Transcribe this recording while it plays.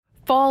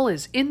Fall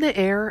is in the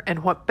air,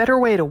 and what better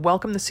way to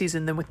welcome the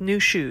season than with new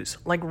shoes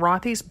like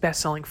Rothy's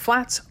best-selling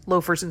flats,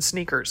 loafers, and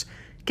sneakers.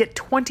 Get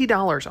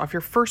 $20 off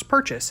your first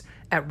purchase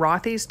at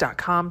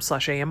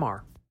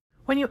rothys.com/AMR.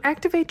 When you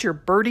activate your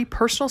Birdie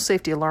personal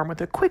safety alarm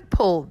with a quick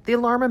pull, the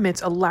alarm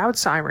emits a loud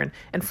siren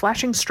and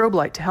flashing strobe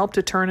light to help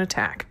deter an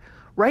attack.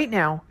 Right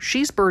now,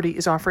 She's Birdie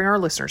is offering our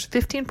listeners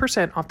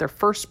 15% off their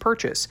first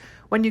purchase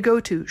when you go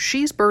to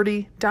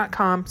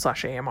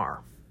shesbirdie.com/AMR.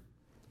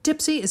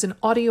 Dipsea is an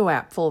audio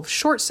app full of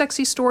short,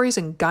 sexy stories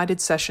and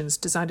guided sessions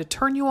designed to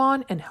turn you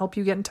on and help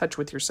you get in touch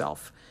with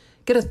yourself.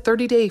 Get a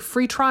 30-day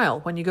free trial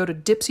when you go to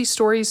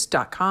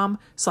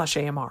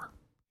dipseastories.com/AMR.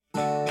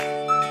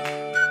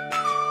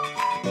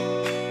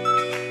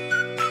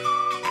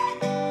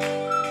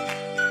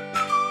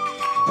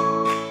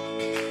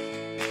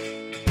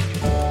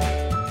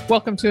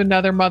 Welcome to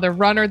another Mother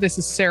Runner. This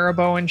is Sarah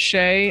Bowen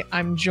Shea.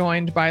 I'm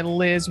joined by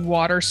Liz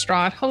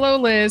Waterstraat. Hello,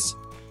 Liz.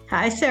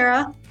 Hi,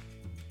 Sarah.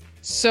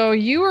 So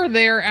you are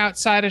there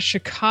outside of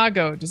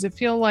Chicago. Does it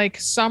feel like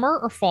summer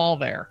or fall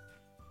there?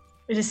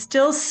 It is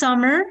still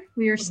summer.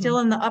 We are still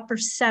in the upper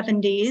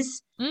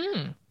 70s.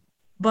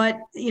 But,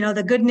 you know,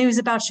 the good news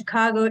about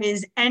Chicago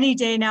is any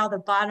day now the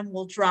bottom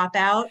will drop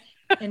out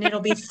and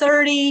it'll be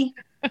 30,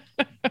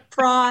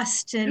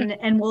 frost,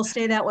 and we'll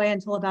stay that way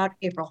until about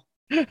April.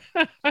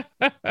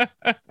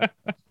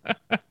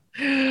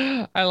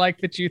 I like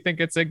that you think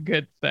it's a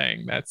good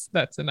thing. That's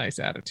a nice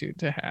attitude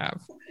to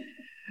have.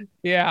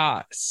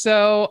 Yeah.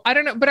 So I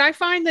don't know, but I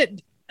find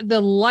that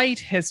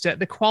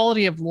the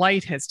quality of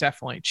light has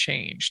definitely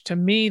changed. To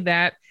me,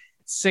 that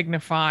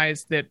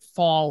signifies that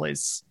fall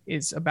is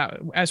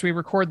about, as we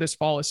record this,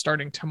 fall is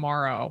starting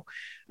tomorrow.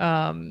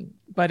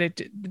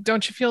 But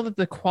don't you feel that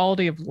the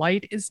quality of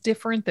light is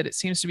different, that it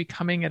seems to be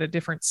coming at a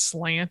different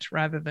slant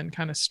rather than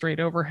kind of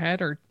straight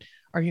overhead? Or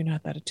are you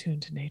not that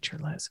attuned to nature,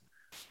 Liz?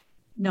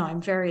 No,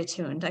 I'm very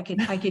attuned. I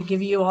could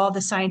give you all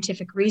the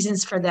scientific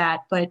reasons for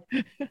that, but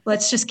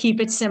let's just keep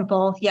it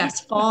simple.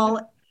 Yes,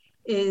 fall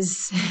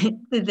is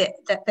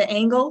the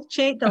angle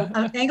change.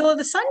 The angle of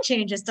the sun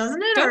changes,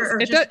 doesn't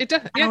it? It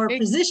does. Our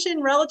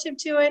position relative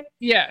to it.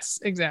 Yes,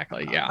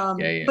 exactly. Yeah.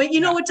 But you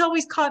know what's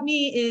always caught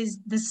me is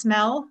the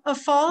smell of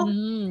fall.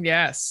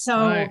 Yes.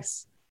 So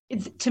nice.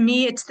 To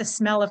me, it's the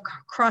smell of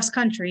cross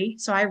country.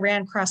 So I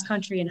ran cross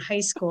country in high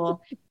school,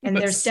 and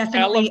there's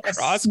definitely a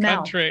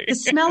smell. The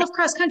smell of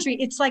cross country.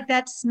 It's like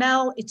that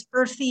smell. It's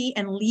earthy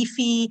and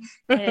leafy,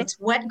 and it's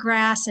wet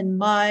grass and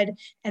mud.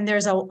 And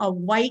there's a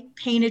white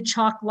painted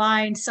chalk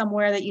line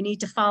somewhere that you need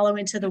to follow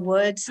into the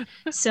woods.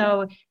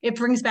 So it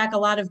brings back a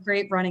lot of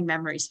great running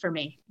memories for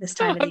me this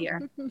time of the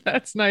year.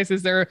 That's nice.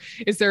 Is there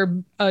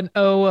an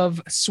O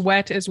of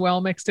sweat as well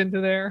mixed into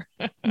there?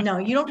 No,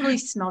 you don't really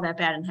smell that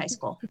bad in high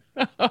school.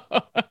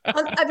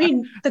 I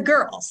mean, the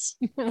girls.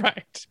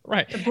 Right.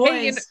 The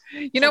boys.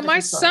 Hey, you know, my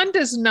son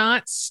does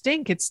not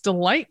stink. It's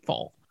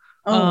delightful.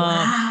 Oh,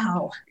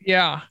 wow.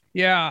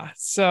 Yeah.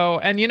 So,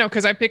 and you know,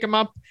 because I pick him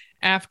up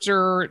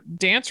after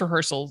dance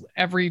rehearsals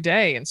every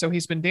day. And so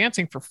he's been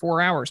dancing for 4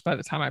 hours by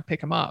the time I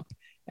pick him up,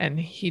 and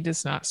he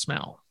does not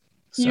smell.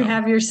 So. You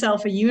have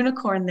yourself a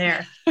unicorn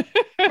there.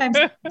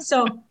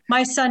 So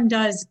my son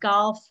does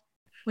golf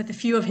with a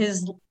few of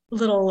his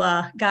little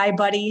guy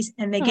buddies,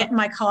 and they get in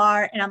my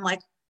car, and I'm like,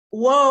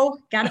 whoa,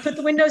 got to put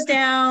the windows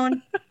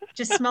down.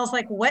 Just smells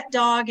like wet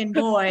dog and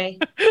boy.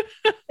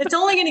 It's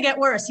only going to get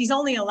worse. He's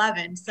only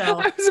 11. So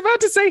I was about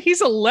to say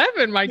he's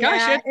 11. My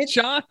gosh,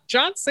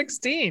 John's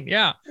 16.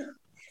 Yeah.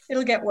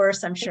 It'll get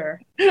worse, I'm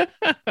sure.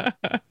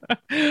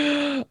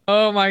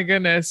 Oh my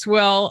goodness.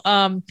 Well,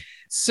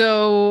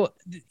 so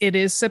it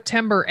is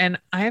September, and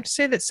I have to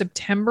say that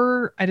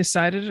September, I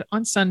decided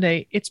on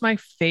Sunday, it's my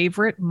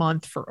favorite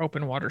month for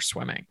open water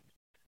swimming.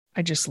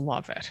 I just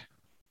love it.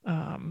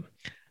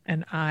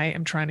 And I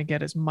am trying to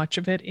get as much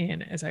of it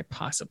in as I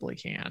possibly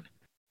can.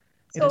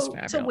 It is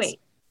fabulous. So wait,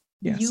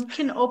 yes. You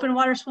can open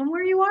water swim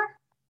where you are?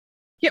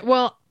 Yeah,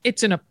 well,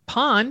 it's in a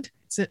pond.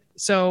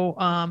 So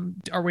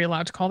are we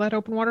allowed to call that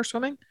open water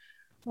swimming?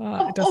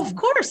 Of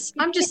course.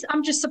 I'm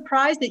just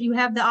surprised that you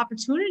have the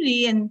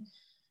opportunity and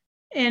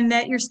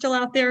that you're still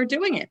out there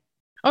doing it.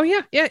 Oh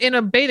yeah. In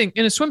a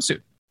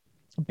swimsuit.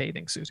 A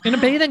bathing suit. In a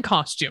bathing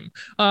costume.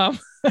 A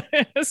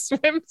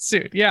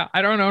swimsuit. Yeah,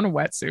 I don't own a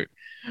wetsuit.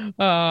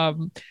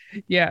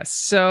 Yes.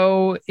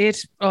 So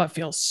it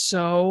feels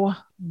so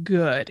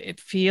good.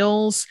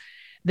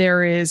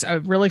 There is a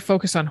really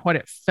focus on what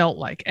it felt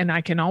like. And I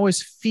can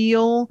always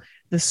feel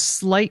the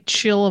slight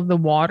chill of the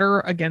water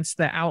against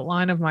the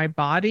outline of my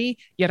body,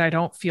 yet I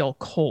don't feel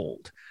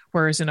cold.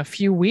 Whereas in a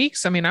few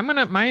weeks, I mean,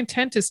 my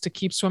intent is to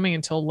keep swimming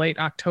until late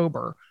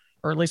October,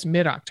 or at least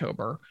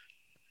mid-October.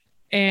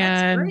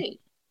 And that's great.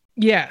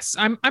 Yes,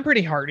 I'm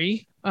pretty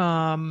hardy.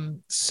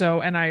 And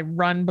I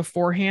run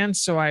beforehand,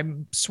 so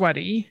I'm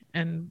sweaty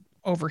and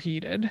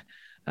overheated.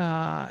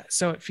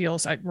 So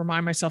I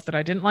remind myself that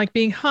I didn't like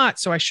being hot,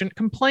 so I shouldn't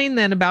complain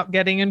then about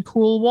getting in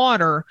cool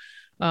water.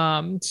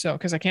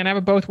 Because I can't have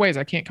it both ways.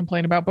 I can't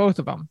complain about both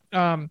of them.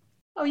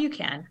 Oh, you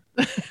can.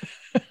 I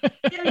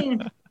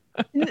mean,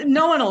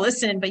 no one will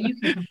listen, but you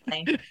can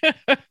complain.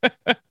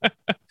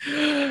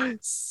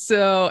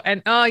 So,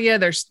 and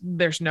there's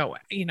no,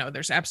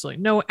 there's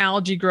absolutely no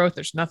algae growth.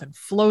 There's nothing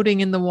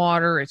floating in the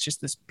water. It's just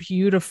this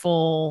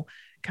beautiful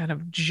kind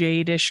of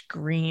jadish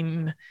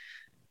green,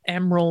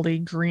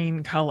 emeraldy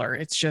green color.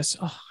 It's just,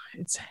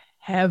 it's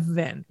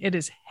heaven. It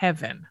is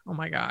heaven. Oh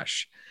my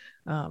gosh.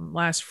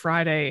 Last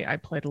Friday, I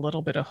played a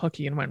little bit of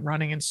hooky and went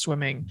running and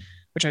swimming,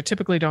 which I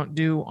typically don't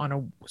do on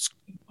a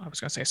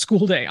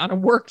school day, on a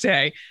work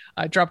day.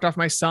 I dropped off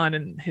my son,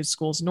 and his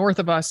school's north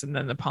of us, and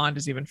then the pond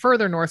is even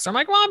further north. So I'm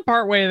like, well, I'm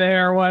partway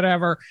there,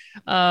 whatever.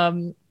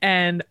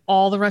 And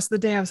all the rest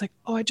of the day, I was like,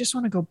 I just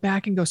want to go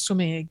back and go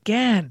swimming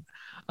again.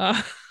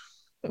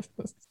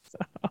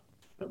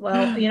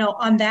 Well,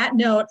 on that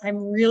note,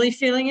 I'm really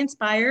feeling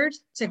inspired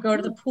to go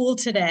to the pool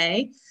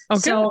today. Okay.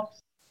 So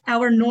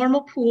our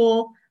normal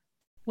pool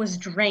was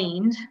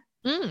drained.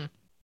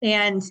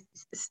 And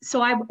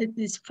so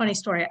it's a funny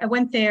story. I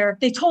went there.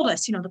 They told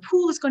us, the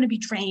pool is going to be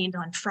drained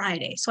on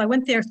Friday. So I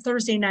went there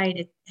Thursday night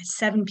at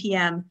 7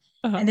 p.m.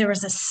 And there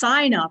was a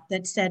sign up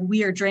that said,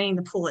 we are draining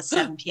the pool at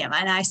 7 p.m.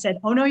 And I said,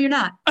 oh, no, you're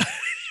not.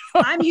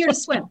 I'm here to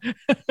swim.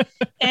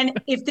 And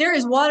if there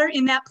is water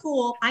in that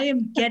pool, I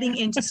am getting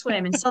in to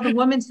swim. And so the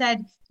woman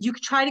said, you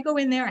could try to go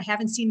in there. I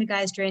haven't seen the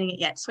guys draining it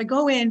yet. So I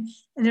go in,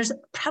 and there's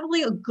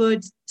probably a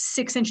good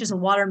 6 inches of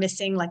water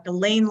missing. Like the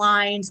lane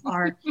lines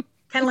are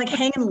kind of like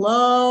hanging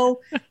low.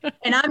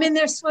 And I'm in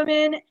there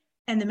swimming,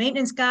 and the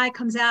maintenance guy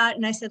comes out,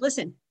 and I said,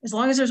 listen, as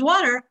long as there's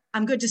water,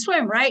 I'm good to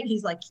swim, right?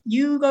 He's like,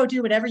 you go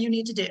do whatever you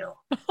need to do.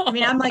 I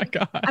mean, I'm like,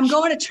 I'm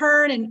going to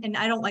turn, and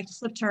I don't like to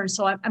flip turn.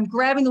 So I'm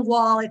grabbing the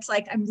wall. It's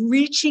like I'm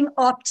reaching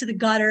up to the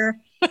gutter.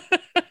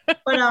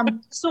 But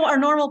so our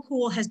normal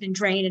pool has been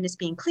drained and it's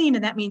being cleaned.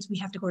 And that means we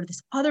have to go to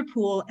this other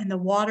pool, and the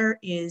water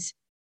is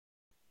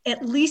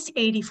at least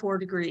 84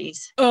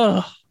 degrees.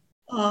 I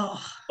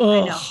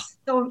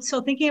know.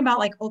 So thinking about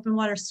like open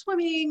water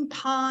swimming,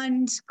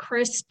 pond,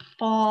 crisp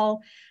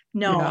fall.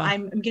 No, yeah.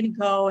 I'm going to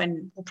go,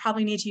 and we'll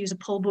probably need to use a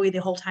pull buoy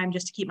the whole time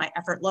just to keep my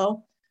effort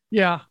low.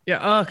 Yeah.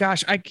 Oh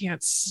gosh, I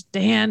can't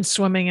stand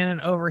swimming in an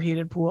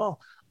overheated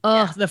pool.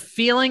 The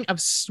feeling of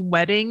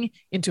sweating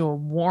into a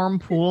warm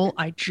pool,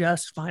 I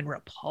just find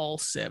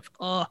repulsive.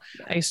 I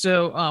used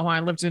to, when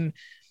I lived in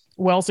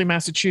Wellesley,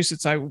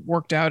 Massachusetts, I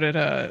worked out at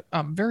a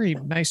very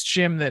nice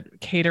gym that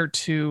catered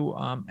to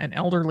an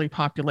elderly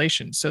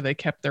population. So they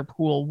kept their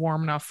pool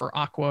warm enough for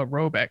aqua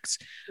aerobics.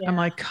 Yeah. I'm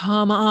like,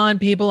 come on,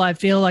 people. I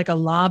feel like a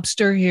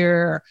lobster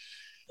here.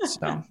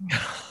 So,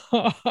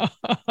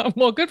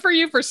 well, good for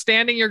you for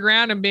standing your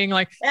ground and being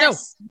like,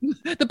 yes.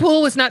 No, the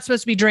pool was not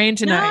supposed to be drained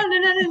tonight.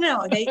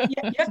 No.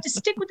 You have to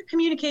stick with the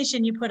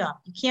communication you put up.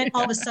 You can't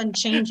all of a sudden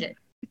change it.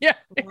 Yeah,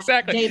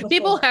 exactly.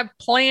 People have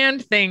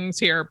planned things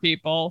here,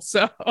 people.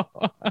 So,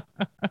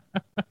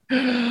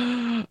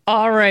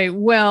 all right.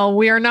 Well,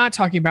 we are not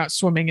talking about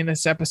swimming in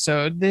this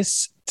episode.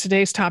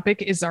 Today's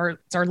topic is our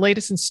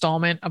latest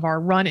installment of our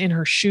Run in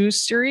Her Shoes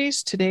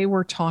series. Today,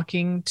 we're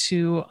talking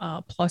to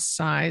a plus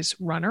size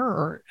runner,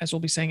 or as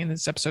we'll be saying in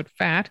this episode,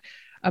 fat,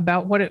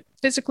 about what it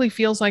physically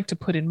feels like to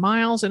put in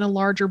miles in a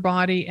larger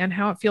body and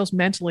how it feels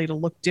mentally to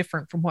look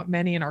different from what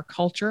many in our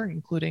culture,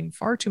 including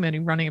far too many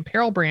running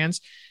apparel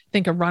brands,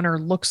 think a runner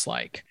looks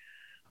like.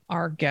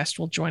 Our guest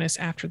will join us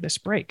after this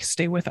break.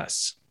 Stay with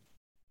us.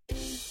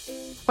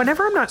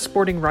 Whenever I'm not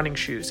sporting running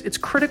shoes, it's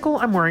critical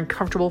I'm wearing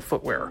comfortable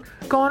footwear.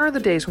 Gone are the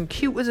days when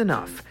cute was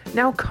enough.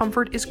 Now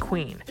comfort is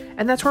queen,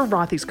 and that's where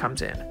Rothy's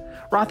comes in.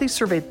 Rothy's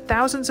surveyed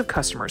thousands of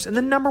customers, and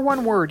the number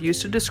one word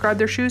used to describe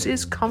their shoes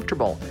is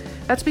comfortable.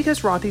 That's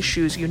because Rothy's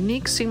shoes'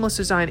 unique seamless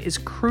design is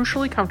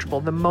crucially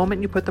comfortable the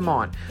moment you put them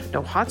on.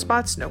 No hot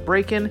spots, no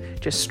break-in,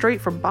 just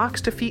straight from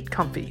box to feet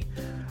comfy.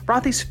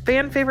 Rothy's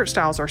fan-favorite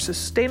styles are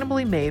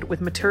sustainably made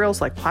with materials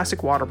like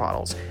plastic water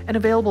bottles and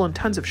available in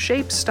tons of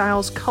shapes,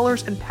 styles,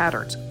 colors, and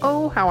patterns.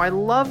 Oh, how I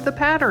love the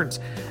patterns,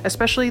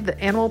 especially the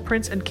animal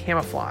prints and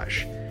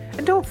camouflage.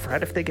 And don't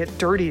fret if they get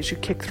dirty as you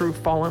kick through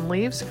fallen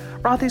leaves.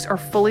 Rothy's are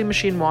fully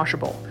machine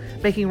washable,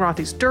 making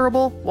Rothy's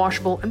durable,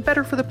 washable, and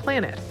better for the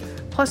planet.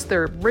 Plus,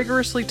 they're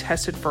rigorously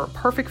tested for a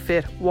perfect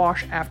fit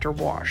wash after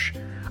wash.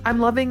 I'm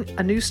loving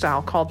a new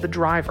style called the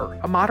Driver,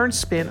 a modern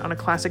spin on a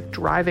classic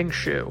driving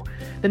shoe.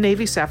 The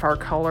navy sapphire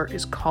color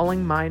is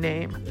calling my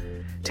name.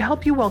 To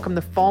help you welcome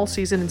the fall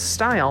season in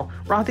style,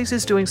 Rothy's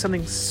is doing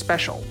something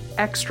special,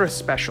 extra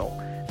special.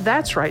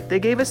 That's right, they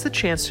gave us the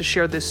chance to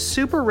share this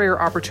super rare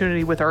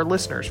opportunity with our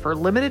listeners for a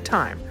limited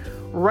time.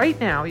 Right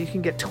now, you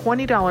can get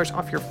 $20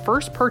 off your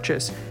first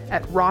purchase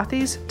at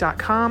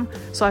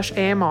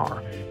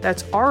rothys.com/AMR.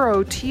 That's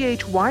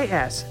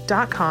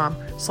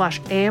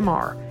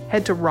ROTHYS.com/AMR.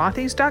 Head to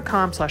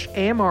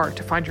rothys.com/AMR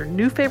to find your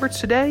new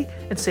favorites today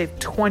and save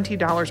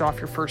 $20 off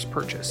your first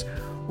purchase.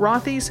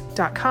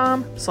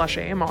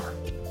 rothys.com/AMR.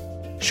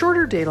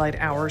 Shorter daylight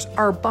hours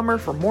are a bummer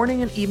for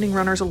morning and evening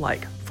runners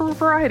alike for a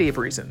variety of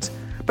reasons.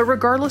 But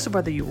regardless of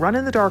whether you run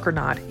in the dark or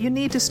not, you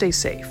need to stay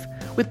safe.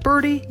 With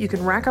Birdie, you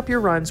can rack up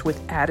your runs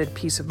with added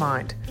peace of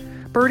mind.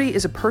 Birdie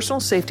is a personal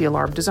safety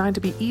alarm designed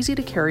to be easy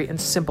to carry and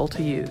simple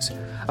to use.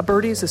 A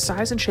Birdie is the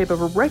size and shape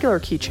of a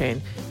regular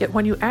keychain, yet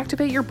when you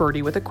activate your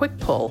Birdie with a quick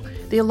pull,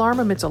 the alarm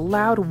emits a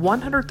loud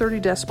 130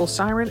 decibel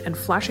siren and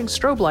flashing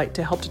strobe light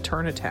to help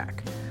deter an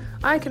attack.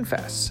 I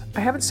confess, I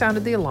haven't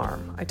sounded the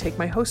alarm. I take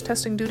my host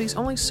testing duties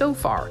only so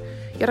far,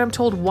 yet I'm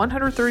told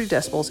 130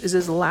 decibels is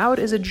as loud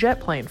as a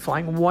jet plane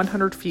flying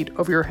 100 feet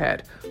over your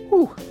head.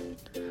 Whew.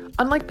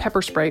 Unlike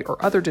pepper spray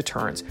or other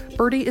deterrents,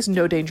 Birdie is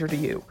no danger to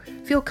you.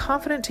 Feel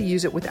confident to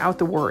use it without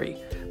the worry.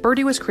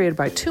 Birdie was created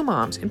by two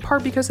moms, in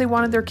part because they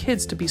wanted their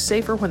kids to be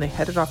safer when they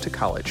headed off to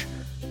college.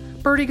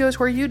 Birdie goes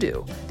where you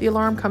do. The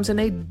alarm comes in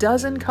a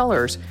dozen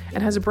colors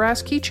and has a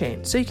brass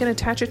keychain, so you can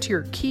attach it to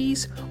your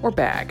keys or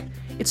bag.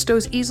 It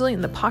stows easily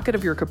in the pocket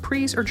of your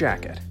capris or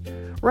jacket.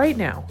 Right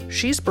now,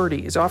 She's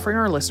Birdie is offering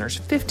our listeners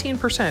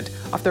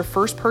 15% off their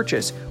first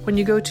purchase when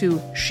you go to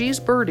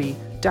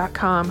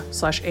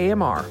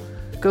shesbirdie.com/AMR.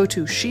 Go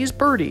to She's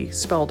Birdie,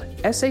 spelled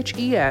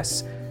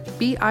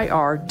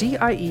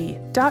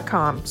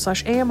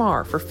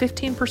SHESBIRDIE.com/AMR for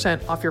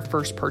 15% off your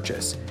first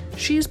purchase.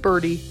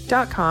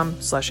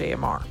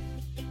 shesbirdie.com/AMR.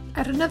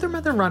 At Another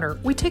Mother Runner,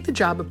 we take the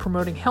job of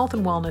promoting health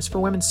and wellness for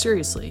women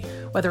seriously,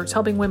 whether it's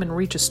helping women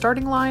reach a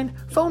starting line,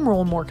 foam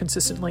roll more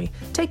consistently,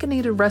 take a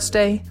needed rest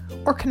day,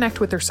 or connect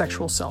with their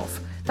sexual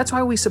self. That's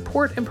why we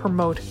support and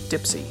promote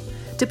Dipsea.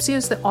 Dipsea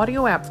is the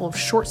audio app full of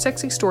short,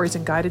 sexy stories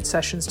and guided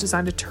sessions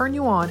designed to turn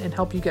you on and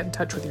help you get in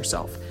touch with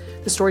yourself.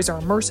 The stories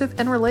are immersive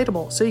and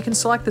relatable, so you can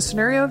select the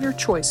scenario of your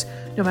choice,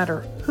 no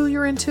matter who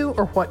you're into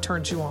or what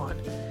turns you on.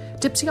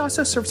 Dipsea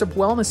also serves up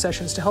wellness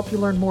sessions to help you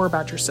learn more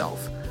about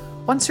yourself.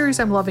 One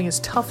series I'm loving is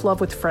Tough Love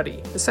with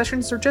Freddie. The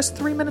sessions are just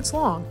 3 minutes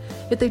long,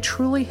 yet they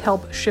truly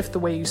help shift the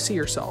way you see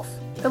yourself.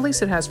 At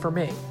least it has for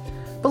me.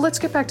 But let's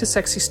get back to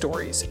sexy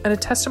stories and a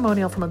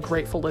testimonial from a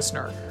grateful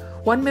listener.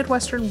 One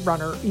Midwestern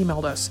runner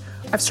emailed us,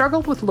 "I've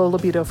struggled with low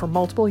libido for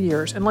multiple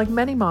years, and like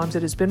many moms,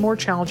 it has been more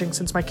challenging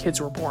since my kids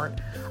were born.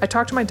 I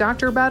talked to my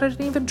doctor about it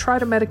and even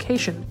tried a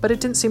medication, but it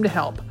didn't seem to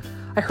help.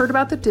 I heard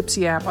about the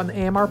Dipsea app on the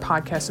AMR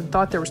podcast and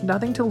thought there was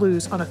nothing to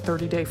lose on a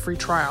 30-day free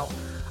trial.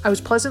 I was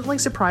pleasantly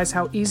surprised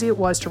how easy it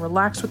was to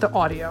relax with the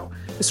audio.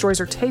 The stories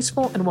are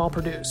tasteful and well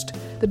produced.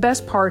 The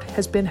best part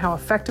has been how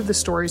effective the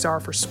stories are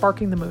for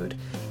sparking the mood.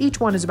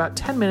 Each one is about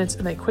 10 minutes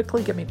and they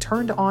quickly get me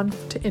turned on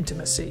to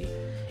intimacy.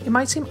 It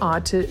might seem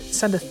odd to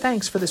send a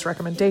thanks for this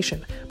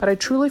recommendation, but I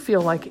truly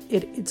feel like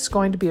it's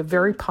going to be a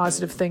very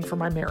positive thing for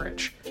my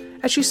marriage."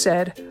 As she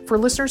said, for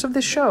listeners of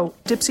this show,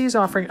 Dipsea is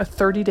offering a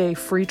 30-day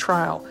free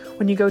trial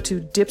when you go to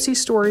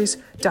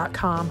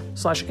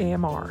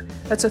dipseastories.com/AMR.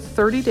 That's a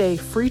 30-day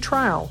free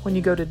trial when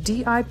you go to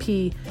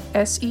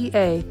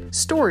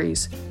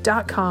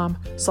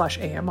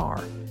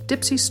dipseastories.com/AMR.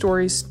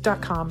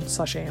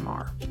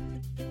 dipseastories.com/AMR.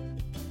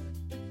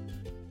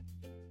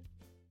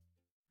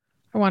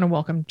 I want to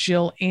welcome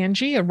Jill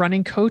Angie, a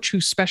running coach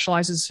who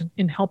specializes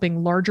in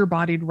helping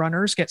larger-bodied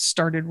runners get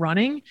started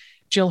running.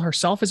 Jill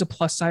herself is a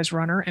plus-size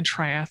runner and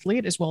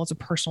triathlete, as well as a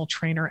personal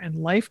trainer and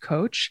life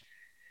coach.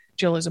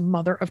 Jill is a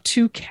mother of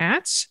 2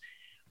 cats.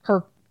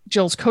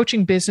 Jill's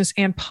coaching business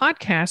and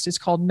podcast is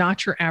called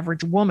Not Your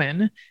Average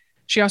Woman.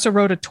 She also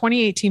wrote a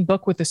 2018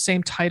 book with the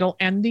same title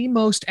and the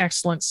most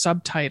excellent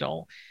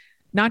subtitle,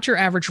 Not Your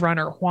Average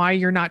Runner, Why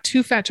You're Not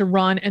Too Fat to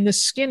Run and the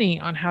Skinny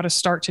on How to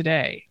Start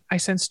Today. I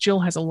sense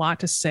Jill has a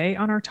lot to say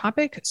on our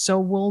topic, so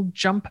we'll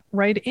jump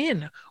right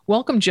in.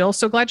 Welcome, Jill.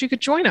 So glad you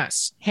could join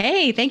us.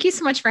 Hey, thank you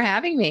so much for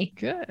having me.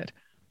 Good.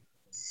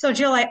 So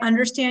Jill, I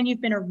understand you've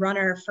been a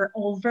runner for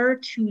over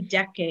 2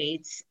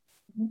 decades.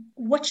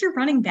 What's your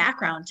running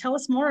background? Tell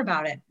us more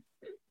about it.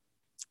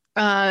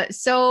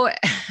 So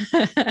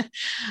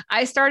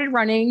I started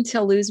running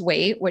to lose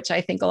weight, which I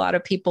think a lot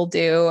of people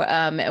do.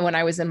 When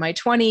I was in my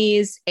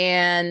 20s,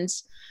 and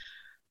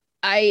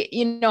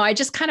I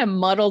just kind of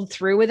muddled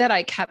through with it.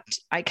 I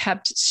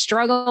kept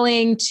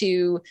struggling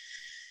to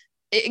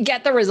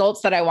get the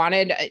results that I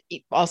wanted,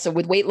 also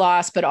with weight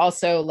loss, but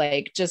also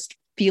like just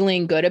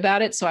feeling good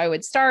about it. So I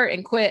would start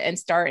and quit and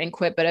start and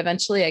quit. But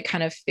eventually I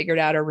kind of figured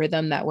out a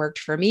rhythm that worked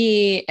for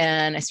me.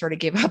 And I sort of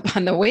gave up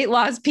on the weight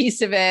loss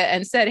piece of it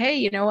and said, hey,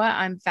 you know what?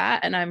 I'm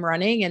fat and I'm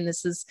running and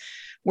this is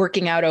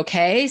working out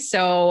okay.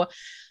 So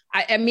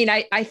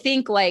I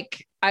think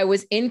like I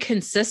was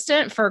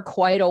inconsistent for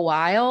quite a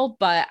while,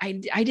 but I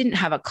didn't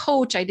have a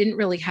coach. I didn't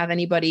really have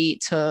anybody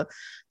to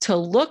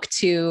look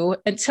to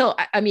until,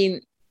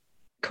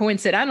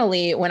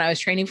 coincidentally, when I was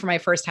training for my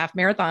first half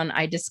marathon,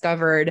 I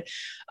discovered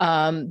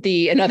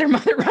the Another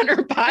Mother Runner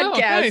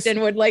podcast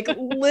and would like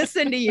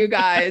listen to you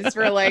guys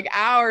for like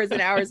hours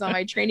and hours on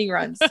my training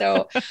runs.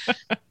 So,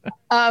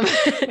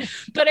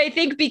 but I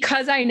think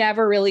because I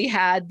never really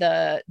had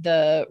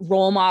the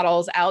role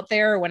models out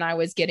there when I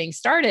was getting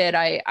started,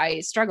 I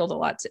struggled a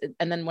lot.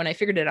 And then when I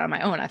figured it out on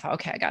my own, I thought,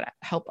 okay, I got to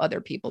help other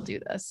people do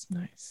this.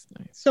 Nice.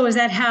 So is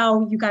that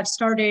how you got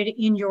started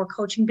in your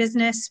coaching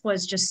business?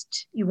 Was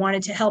just, you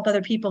wanted to help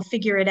other people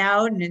figure it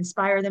out and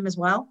inspire them as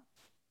well?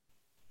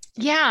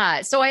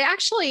 Yeah. So I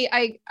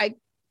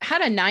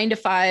had a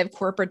 9-to-5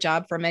 corporate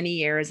job for many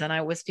years and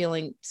I was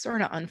feeling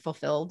sort of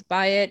unfulfilled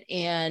by it.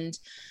 And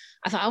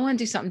I thought I want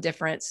to do something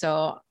different.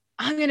 So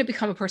I'm going to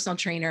become a personal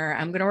trainer.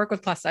 I'm going to work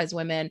with plus size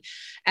women.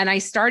 And I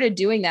started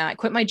doing that,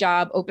 quit my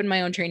job, opened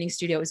my own training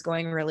studio. It was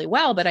going really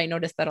well, but I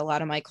noticed that a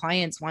lot of my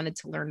clients wanted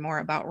to learn more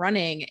about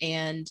running.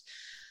 And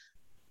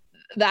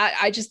that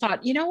I just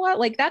thought, you know what,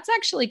 like that's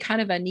actually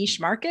kind of a niche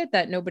market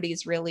that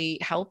nobody's really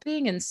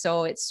helping. And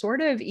so it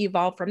sort of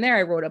evolved from there.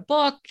 I wrote a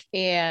book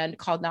and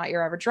called Not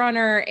Your Average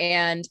Runner.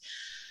 And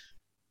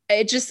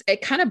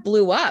it kind of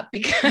blew up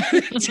because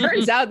it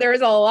turns out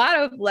there's a lot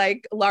of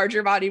like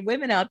larger bodied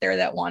women out there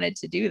that wanted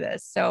to do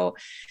this. So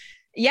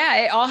yeah,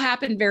 it all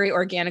happened very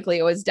organically.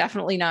 It was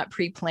definitely not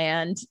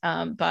pre-planned,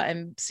 but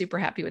I'm super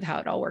happy with how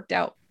it all worked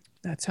out.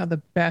 That's how the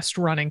best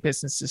running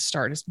businesses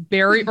start, is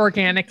very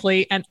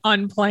organically and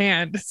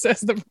unplanned,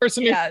 says the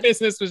person whose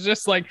business was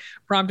just like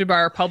prompted by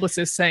our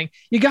publicist saying,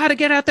 you got to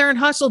get out there and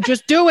hustle.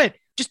 Just do it.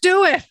 Just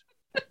do it.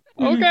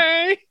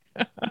 Okay.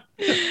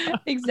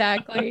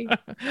 Exactly.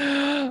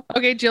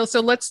 Okay, Jill. So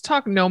let's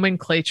talk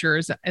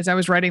nomenclature. As I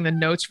was writing the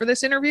notes for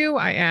this interview,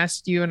 I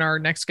asked you and our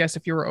next guest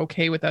if you were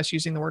okay with us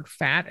using the word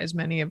fat. As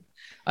many of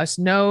us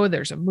know,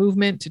 there's a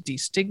movement to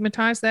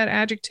destigmatize that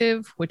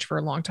adjective, which for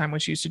a long time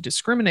was used to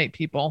discriminate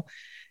people.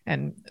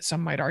 And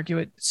some might argue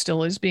it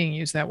still is being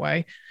used that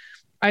way.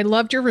 I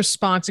loved your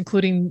response,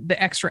 including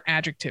the extra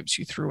adjectives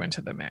you threw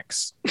into the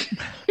mix.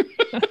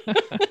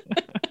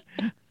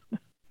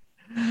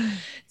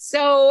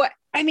 So,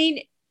 I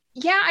mean,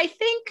 yeah, I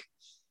think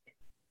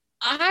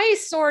I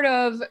sort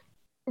of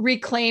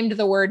reclaimed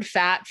the word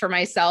fat for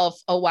myself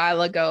a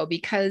while ago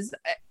because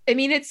I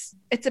mean, it's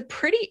a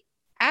pretty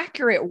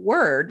accurate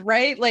word,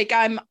 right? Like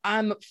I'm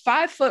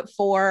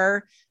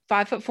 5'4",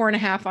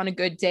 5'4.5" on a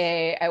good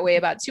day. I weigh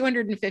about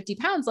 250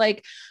 pounds.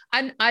 Like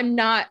I'm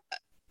not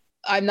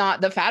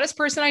the fattest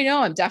person I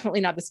know. I'm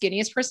definitely not the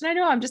skinniest person I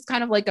know. I'm just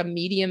kind of like a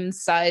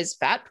medium-sized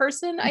fat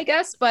person, I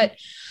guess. But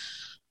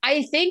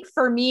I think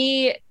for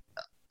me,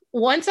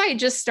 once I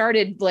just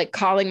started like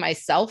calling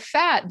myself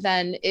fat,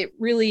 then it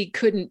really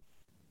couldn't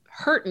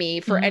hurt me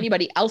for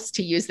anybody else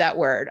to use that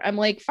word. I'm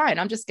like, fine,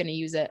 I'm just going to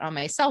use it on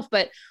myself.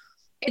 But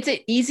it's an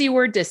easy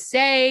word to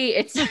say.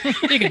 It's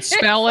you can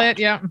spell it.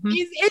 Yeah.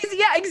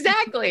 Yeah,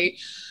 exactly.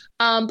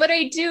 But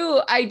I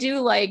do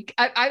like,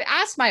 I've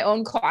asked my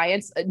own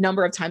clients a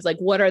number of times, like,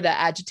 what are the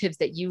adjectives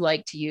that you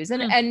like to use?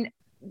 And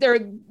they're,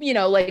 you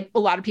know, like a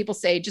lot of people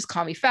say, just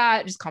call me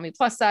fat, just call me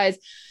plus size.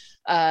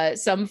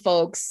 Some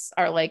folks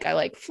are like, I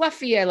like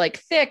fluffy, I like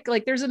thick,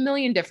 like there's a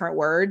million different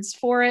words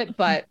for it.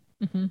 But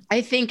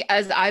I think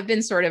as I've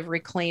been sort of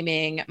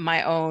reclaiming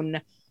my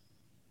own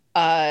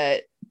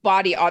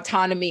body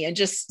autonomy and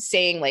just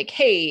saying like,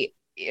 hey,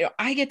 you know,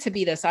 I get to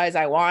be the size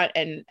I want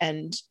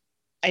and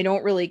I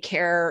don't really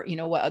care, you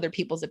know, what other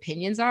people's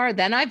opinions are.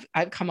 Then I've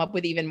come up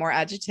with even more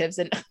adjectives.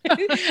 And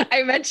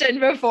I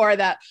mentioned before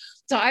that.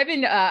 So I've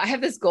been, I have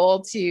this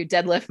goal to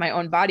deadlift my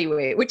own body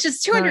weight, which is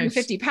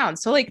 250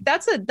 pounds. So like,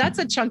 that's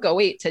a chunk of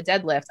weight to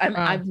deadlift.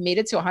 I've made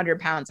it to 100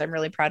 pounds. I'm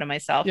really proud of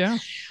myself. Yeah.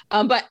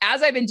 But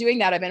as I've been doing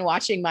that, I've been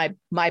watching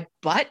my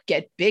butt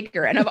get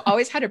bigger, and I've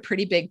always had a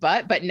pretty big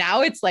butt, but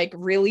now it's like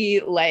really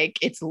like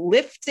it's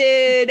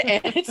lifted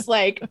and it's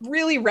like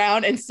really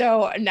round. And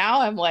so now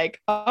I'm like,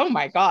 oh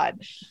my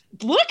God,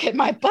 look at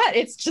my butt.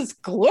 It's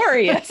just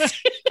glorious.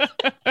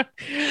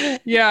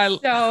 Yeah.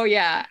 So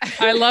yeah.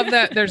 I love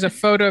that. There's a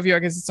photo of you. I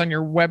guess it's on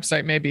your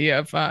website, maybe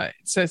of, it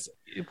says,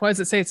 what does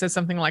it say? It says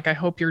something like, I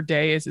hope your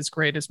day is as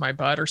great as my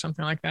butt or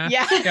something like that.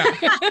 Yeah.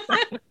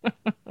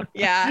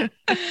 Yeah.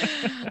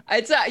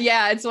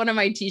 It's one of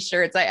my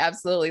t-shirts. I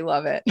absolutely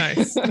love it.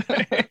 Nice.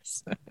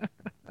 Nice.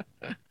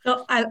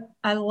 So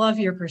I love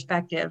your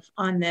perspective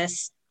on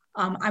this.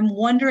 I'm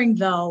wondering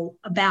though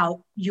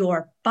about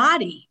your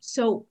body.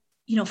 So,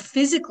 you know,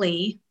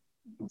 physically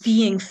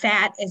being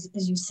fat, as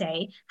you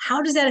say,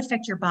 how does that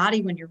affect your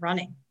body when you're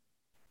running?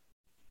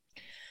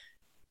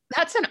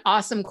 That's an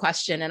awesome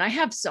question. And I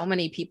have so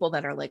many people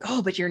that are like,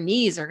 oh, but your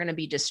knees are going to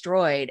be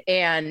destroyed.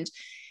 And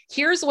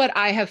here's what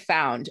I have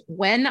found.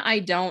 When I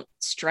don't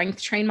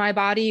strength train my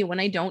body, when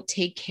I don't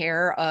take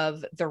care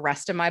of the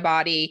rest of my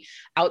body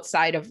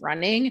outside of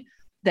running,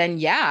 then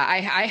yeah,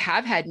 I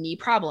have had knee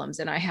problems,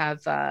 and I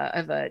have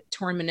a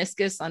torn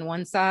meniscus on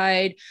one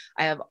side.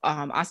 I have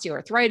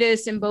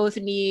osteoarthritis in both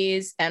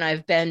knees, and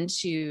I've been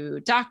to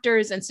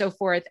doctors and so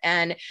forth.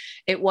 And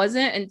it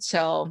wasn't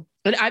until,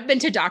 but I've been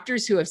to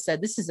doctors who have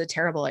said, this is a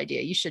terrible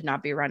idea. You should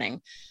not be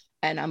running.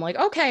 And I'm like,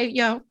 okay,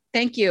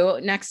 thank you.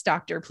 Next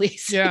doctor,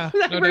 please. Yeah,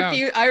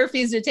 I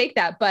refuse to take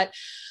that. But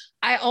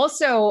I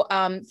also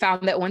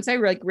found that once I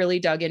really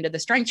dug into the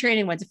strength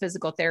training, went to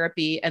physical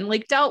therapy, and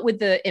like dealt with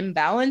the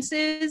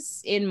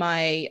imbalances in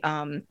my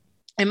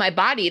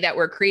body that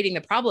were creating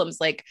the problems,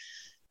 like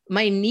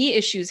my knee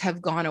issues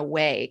have gone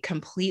away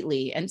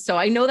completely. And so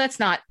I know that's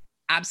not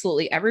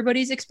absolutely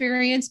everybody's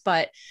experience,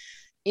 but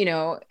you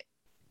know,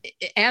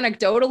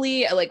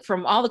 anecdotally, like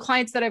from all the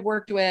clients that I've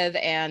worked with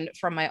and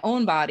from my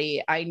own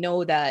body, I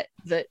know that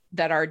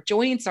our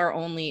joints are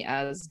only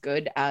as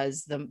good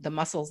as the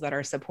muscles that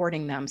are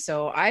supporting them.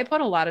 So I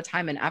put a lot of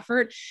time and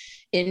effort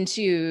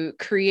into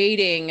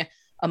creating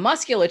a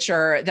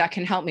musculature that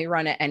can help me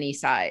run at any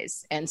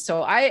size. And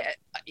so I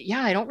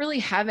don't really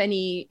have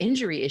any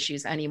injury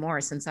issues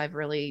anymore since I've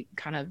really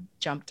kind of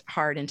jumped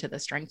hard into the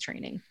strength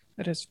training.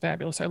 That is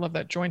fabulous. I love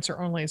that. Joints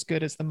are only as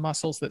good as the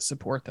muscles that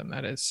support them.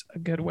 That is a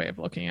good way of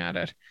looking at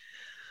it.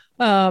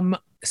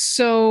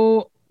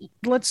 So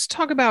let's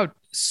talk about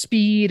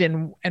speed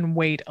and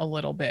weight a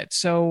little bit.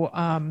 So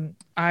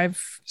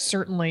I've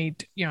certainly,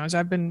 as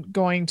I've been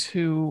going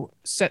to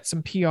set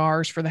some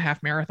PRs for the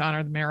half marathon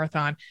or the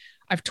marathon,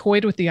 I've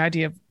toyed with the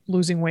idea of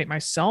losing weight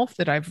myself.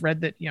 That I've read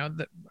that,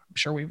 that I'm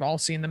sure we've all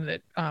seen them,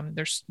 that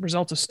there's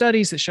results of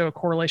studies that show a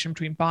correlation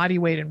between body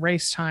weight and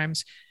race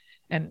times.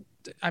 And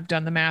I've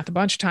done the math a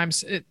bunch of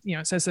times. It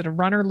says that a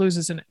runner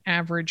loses on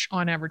average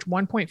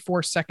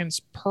 1.4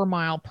 seconds per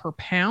mile per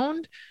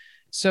pound.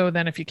 So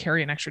then if you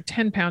carry an extra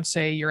 10 pounds,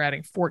 say you're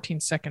adding 14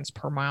 seconds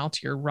per mile to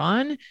your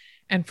run.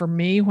 And for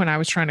me, when I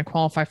was trying to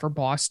qualify for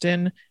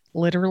Boston,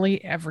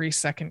 literally every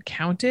second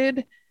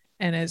counted.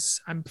 And as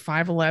I'm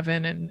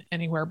 5'11" and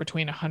anywhere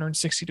between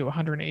 160 to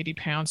 180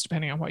 pounds,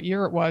 depending on what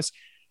year it was,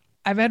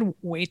 I've had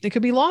weight that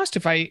could be lost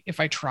if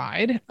I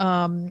tried.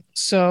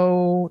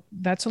 So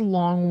that's a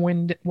long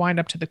wind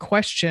up to the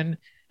question.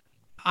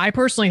 I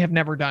personally have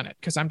never done it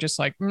because I'm just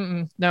like,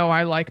 no,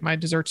 I like my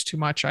desserts too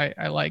much.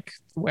 I like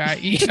the way I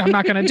eat. I'm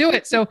not going to do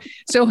it.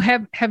 So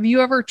have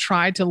you ever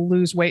tried to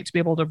lose weight to be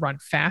able to run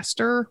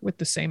faster with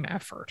the same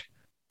effort?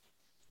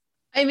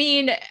 I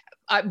mean,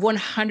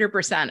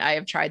 100%. I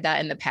have tried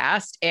that in the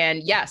past.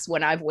 And yes,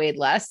 when I've weighed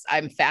less,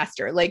 I'm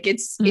faster. Like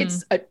it's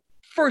a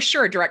for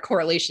sure direct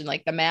correlation.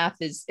 Like the math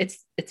it's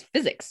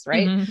physics,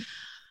 right?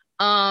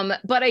 Mm-hmm.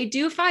 But I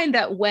do find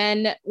that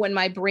when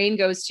my brain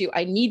goes to,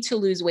 I need to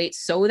lose weight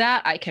so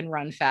that I can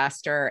run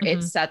faster,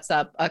 it sets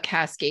up a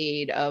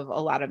cascade of a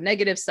lot of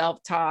negative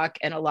self-talk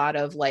and a lot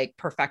of like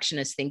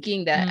perfectionist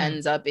thinking that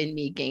ends up in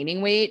me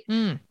gaining weight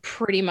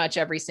pretty much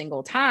every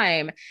single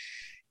time.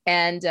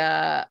 And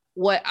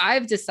what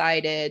I've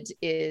decided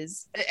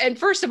is, and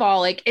first of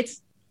all, like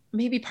it's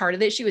maybe part of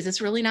the issue is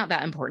it's really not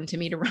that important to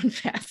me to run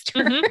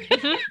faster.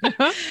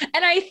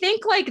 And I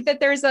think like that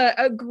there's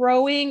a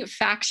growing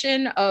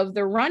faction of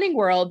the running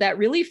world that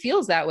really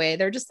feels that way.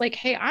 They're just like,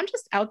 hey, I'm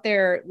just out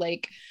there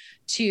like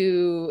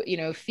to,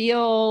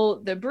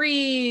 feel the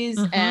breeze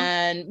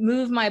and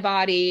move my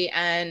body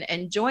and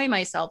enjoy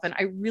myself. And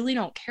I really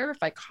don't care if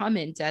I come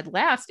in dead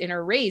last in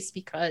a race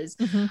because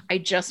I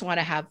just want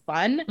to have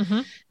fun.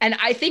 And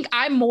I think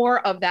I'm more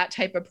of that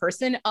type of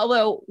person.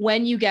 Although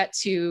when you get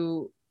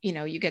to,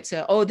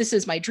 oh, this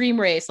is my dream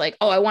race. Like,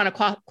 oh, I want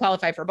to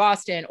qualify for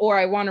Boston, or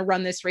I want to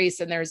run this race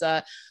and there's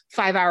a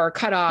 5-hour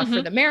cutoff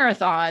for the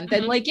marathon.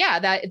 Then like, yeah,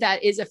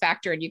 that is a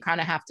factor. And you kind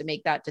of have to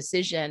make that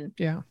decision.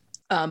 Yeah.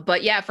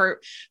 But yeah, for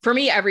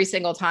me, every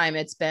single time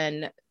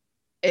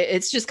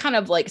it's just kind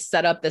of like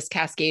set up this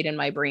cascade in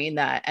my brain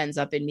that ends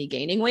up in me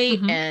gaining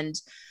weight. And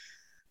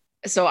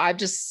so I've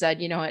just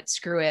said, you know what,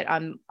 screw it.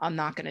 I'm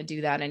not going to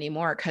do that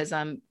anymore because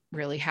I'm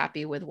really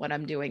happy with what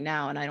I'm doing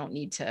now. And I don't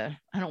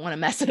want to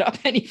mess it up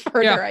any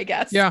further, I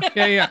guess.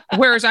 Yeah.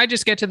 Whereas I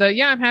just get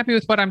to I'm happy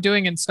with what I'm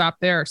doing and stop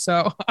there.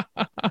 So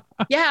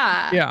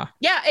yeah.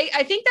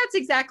 I think that's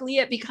exactly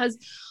it, because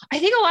I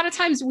think a lot of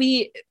times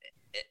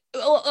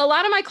a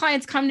lot of my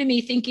clients come to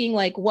me thinking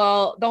like,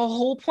 well, the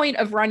whole point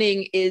of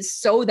running is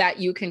so that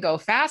you can go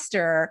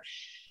faster.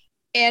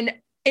 And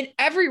in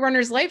every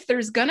runner's life,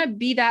 there's going to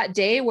be that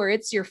day where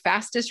it's your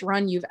fastest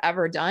run you've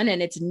ever done.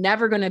 And it's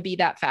never going to be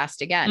that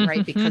fast again,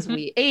 right? Because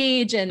we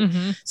age.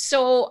 And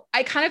so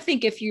I kind of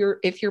think if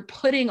you're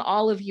putting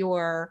all of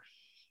your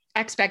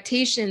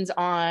expectations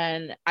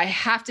on, I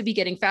have to be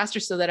getting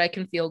faster so that I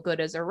can feel good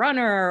as a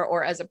runner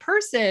or as a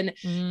person,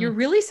 you're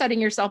really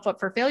setting yourself up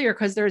for failure,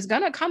 because there's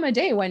going to come a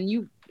day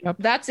when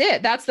that's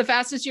it. That's the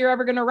fastest you're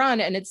ever going to run.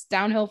 And it's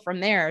downhill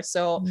from there.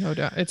 So no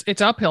doubt.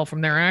 It's uphill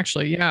from there,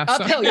 actually. Yeah.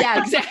 Uphill.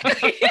 Yeah,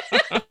 exactly.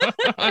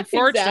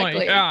 Unfortunately.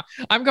 Exactly. Yeah.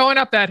 I'm going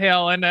up that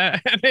hill and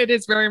it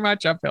is very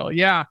much uphill.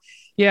 Yeah.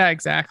 Yeah,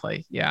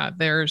 exactly. Yeah.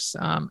 There's,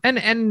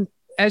 and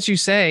as you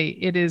say,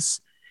 it is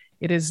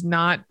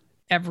not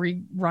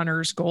every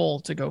runner's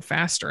goal to go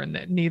faster, and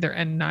that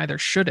neither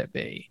should it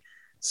be.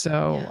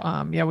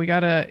 So, we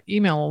got an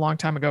email a long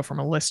time ago from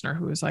a listener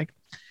who was like,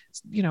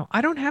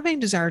 I don't have any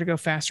desire to go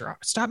faster.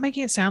 Stop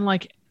making it sound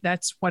like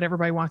that's what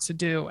everybody wants to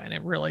do. And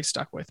it really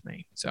stuck with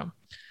me. So,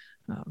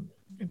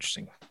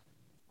 interesting.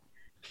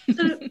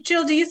 So,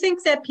 Jill, do you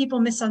think that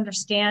people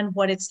misunderstand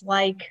what it's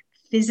like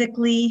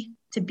physically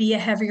to be a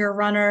heavier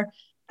runner?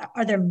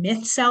 Are there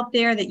myths out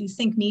there that you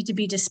think need to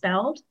be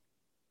dispelled?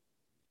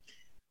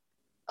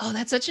 Oh,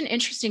 that's such an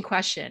interesting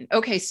question.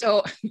 Okay.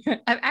 So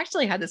I've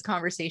actually had this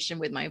conversation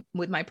with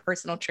my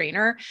personal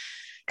trainer,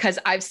 because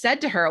I've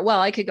said to her, well,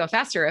 I could go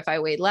faster if I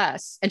weighed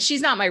less. And she's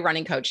not my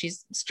running coach.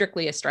 She's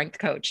strictly a strength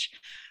coach,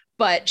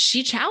 but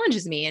she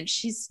challenges me, and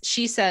she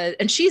said,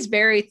 and she's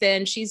very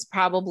thin. She's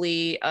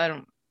probably,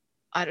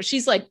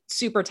 she's like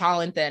super tall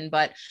and thin,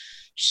 but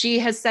she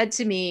has said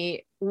to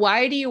me,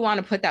 why do you want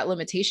to put that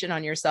limitation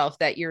on yourself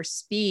that your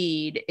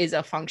speed is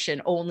a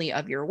function only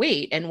of your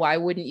weight? And why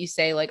wouldn't you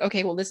say like,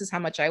 okay, well, this is how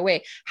much I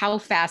weigh. How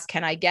fast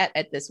can I get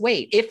at this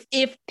weight?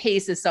 If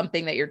pace is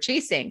something that you're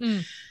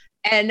chasing.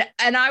 And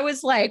I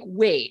was like,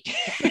 wait,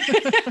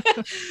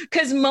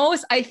 because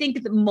I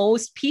think that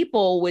most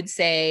people would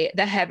say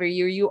the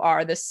heavier you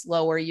are, the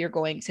slower you're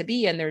going to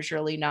be. And there's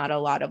really not a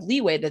lot of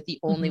leeway that the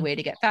only way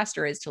to get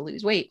faster is to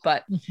lose weight.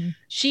 But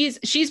she's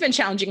been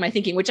challenging my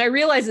thinking, which I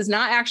realize is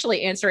not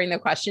actually answering the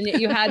question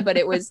that you had, but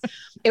it was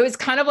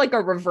kind of like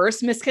a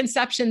reverse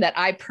misconception that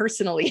I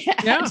personally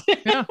had.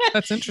 Yeah,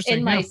 that's interesting.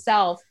 in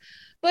myself.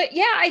 But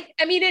yeah,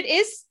 I mean,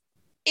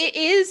 it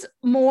is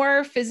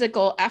more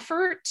physical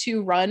effort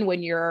to run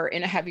when you're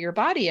in a heavier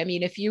body. I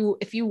mean, if you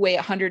weigh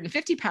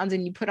 150 pounds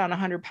and you put on a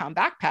 100-pound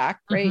backpack,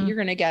 right, you're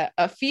going to get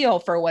a feel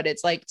for what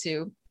it's like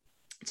to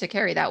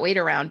carry that weight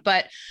around.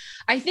 But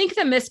I think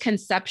the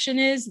misconception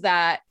is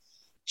that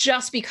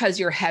just because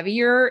you're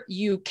heavier,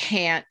 you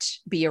can't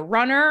be a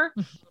runner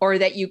or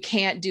that you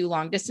can't do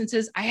long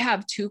distances. I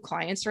have 2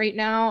 clients right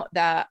now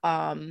that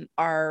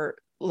are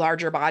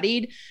larger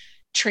bodied.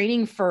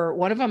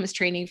 One of them is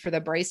training for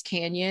the Bryce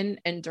Canyon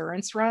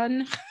endurance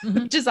run,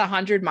 which is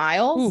 100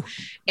 miles. Ooh.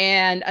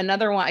 And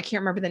another one, I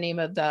can't remember the name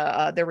of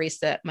the race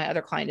that my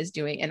other client is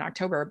doing in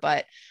October,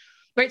 but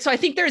right. So I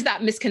think there's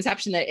that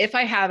misconception that if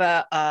I have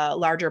a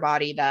larger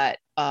body that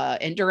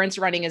endurance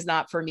running is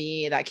not for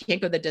me, that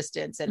can't go the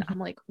distance. And I'm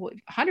like, well,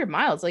 100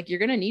 miles, like you're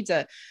going to need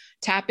to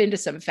tap into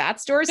some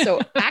fat stores. So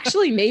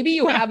actually maybe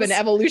you have an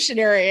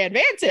evolutionary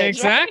advantage.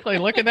 Exactly.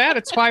 Right? Look at that.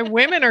 It's why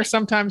women are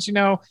sometimes,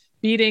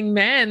 beating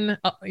men,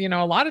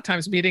 a lot of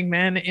times beating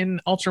men in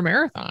ultra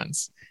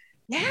marathons.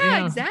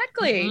 Yeah,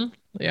 exactly.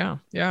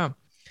 Yeah.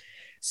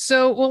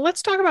 So, well,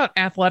 let's talk about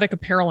athletic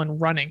apparel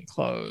and running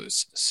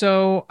clothes.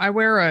 So I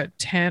wear a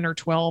 10 or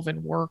 12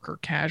 in work or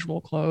casual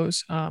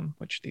clothes,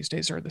 which these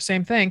days are the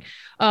same thing.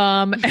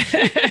 And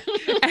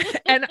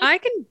I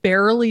can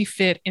barely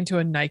fit into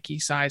a Nike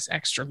size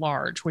extra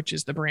large, which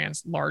is the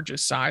brand's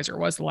largest size, or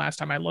was the last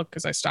time I looked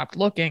because I stopped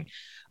looking.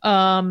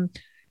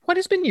 What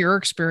has been your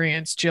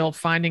experience, Jill,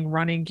 finding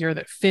running gear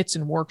that fits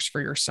and works for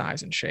your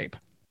size and shape?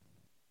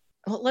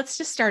 Well, let's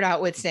just start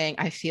out with saying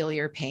I feel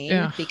your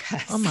pain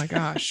because oh my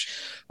gosh.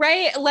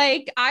 Right.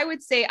 Like I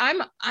would say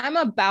I'm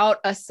about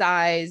a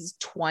size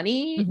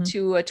 20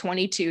 to a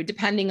 22,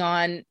 depending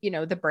on,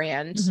 the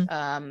brand.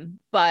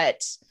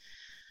 But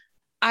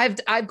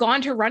I've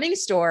gone to running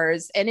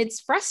stores and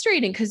it's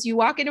frustrating because you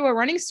walk into a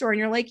running store and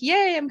you're like,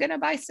 yay, I'm going to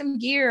buy some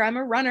gear. I'm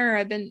a runner.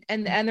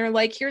 And they're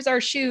like, here's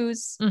our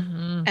shoes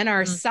and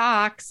our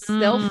socks.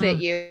 They'll fit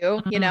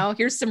you,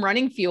 here's some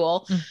running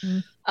fuel.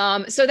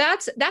 So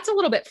that's a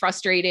little bit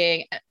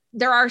frustrating.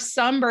 There are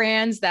some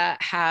brands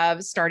that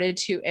have started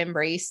to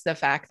embrace the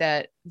fact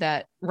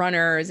that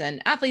runners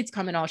and athletes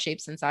come in all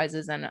shapes and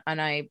sizes. And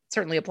I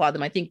certainly applaud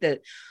them. I think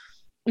that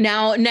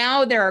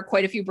now there are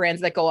quite a few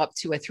brands that go up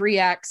to a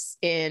 3X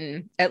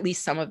in at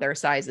least some of their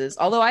sizes.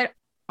 Although I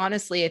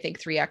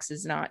think 3X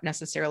is not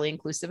necessarily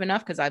inclusive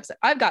enough because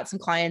I've got some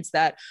clients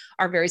that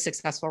are very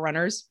successful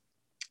runners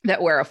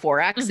that wear a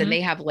 4X and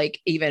they have like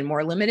even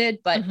more limited,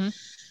 but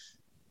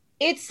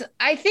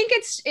I think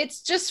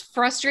it's just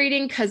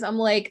frustrating because I'm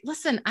like,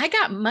 listen, I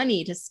got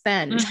money to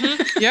spend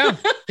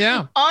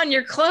on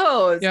your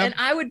clothes and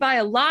I would buy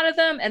a lot of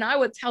them and I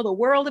would tell the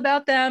world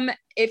about them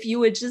if you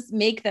would just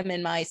make them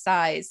in my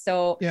size.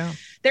 So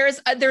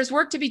there's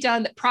work to be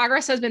done.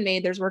 Progress has been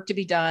made. There's work to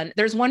be done.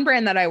 There's one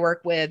brand that I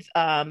work with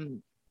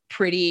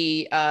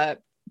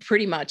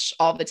pretty much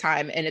all the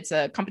time. And it's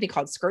a company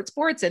called Skirt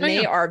Sports, and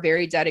they are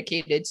very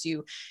dedicated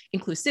to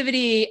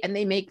inclusivity and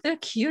they make the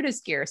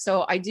cutest gear.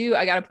 So I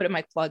got to put in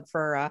my plug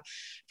for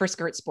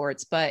Skirt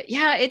Sports, but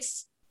yeah,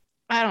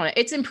 I don't know.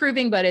 It's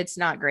improving, but it's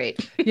not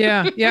great.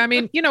 Yeah. I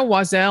mean,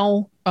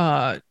 Oiselle,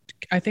 I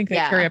think they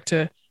carry up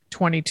to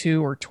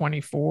 22 or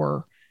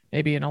 24,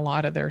 maybe in a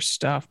lot of their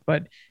stuff,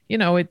 but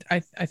I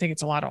think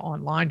it's a lot of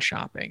online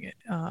shopping.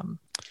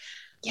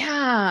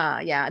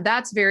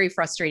 That's very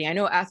frustrating. I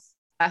know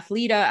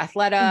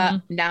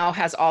Athleta now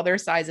has all their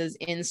sizes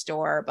in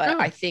store, but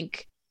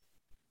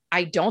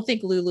I don't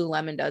think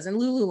Lululemon does. And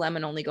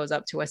Lululemon only goes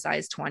up to a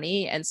size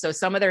 20. And so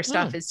some of their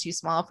stuff is too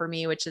small for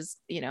me, which is,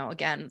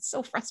 again,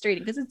 so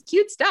frustrating because it's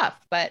cute stuff,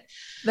 but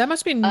that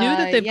must be new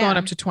that they've gone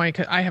up to 20.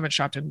 Cause I haven't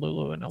shopped in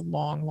Lulu in a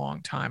long,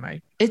 long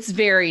time. It's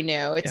very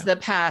new. It's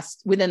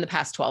within the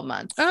past 12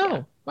 months.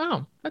 Oh,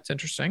 wow. That's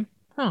interesting.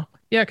 Huh.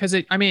 Yeah. Cause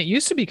it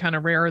used to be kind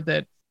of rare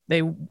that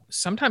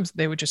sometimes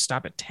they would just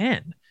stop at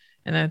 10.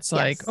 And that's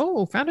like,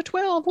 oh, found a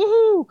 12.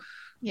 Woohoo.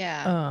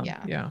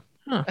 Yeah.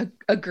 Huh.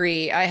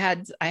 Agree. I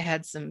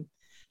had some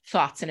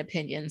thoughts and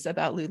opinions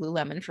about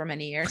Lululemon for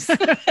many years,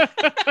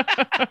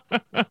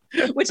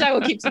 which I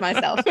will keep to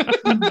myself.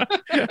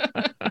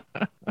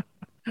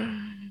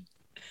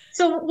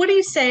 So what do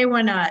you say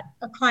when a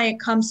client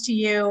comes to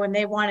you and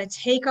they want to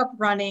take up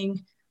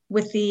running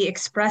with the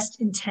expressed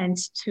intent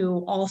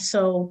to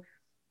also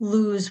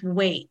lose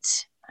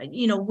weight?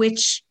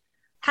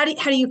 How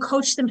do you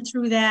coach them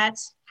through that?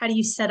 How do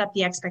you set up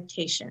the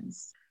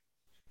expectations?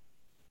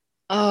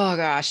 Oh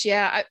gosh.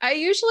 Yeah. I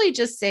usually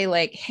just say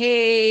like,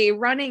 hey,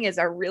 running is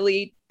a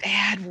really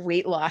bad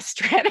weight loss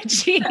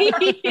strategy.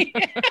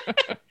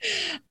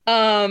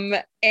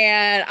 And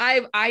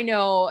I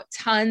know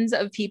tons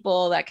of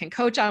people that can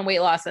coach on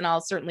weight loss, and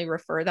I'll certainly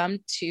refer them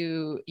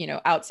to,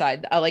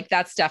 outside, like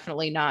that's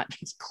definitely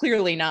it's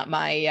clearly not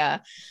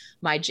my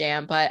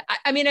jam, but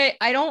I mean,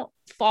 I don't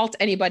fault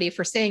anybody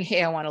for saying,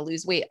 hey, I want to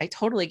lose weight. I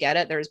totally get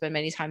it. There's been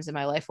many times in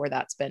my life where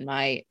that's been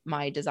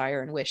my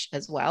desire and wish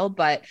as well.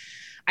 But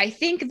I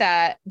think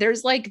that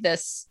there's like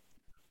this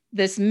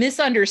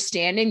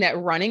misunderstanding that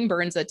running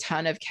burns a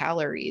ton of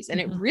calories.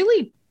 And it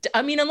really,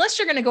 I mean, unless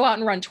you're going to go out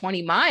and run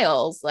 20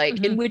 miles,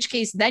 like in which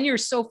case then you're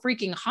so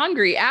freaking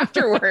hungry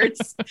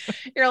afterwards.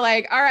 You're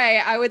like, all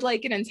right, I would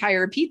like an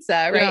entire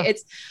pizza, right? Yeah.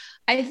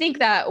 I think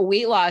that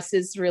weight loss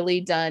is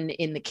really done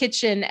in the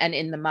kitchen and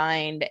in the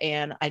mind.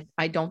 And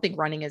I don't think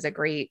running is a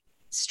great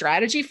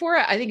strategy for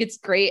it. I think it's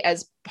great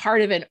as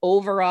part of an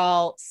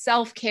overall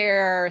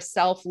self-care,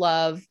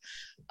 self-love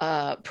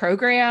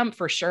program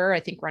for sure. I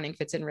think running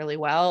fits in really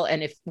well.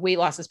 And if weight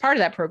loss is part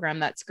of that program,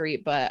 that's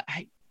great. But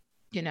I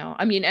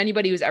mean,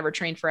 anybody who's ever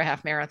trained for a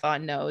half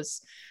marathon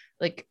knows,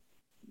 like,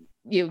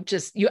 you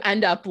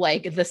end up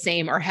like the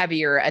same or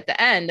heavier at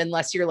the end,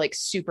 unless you're like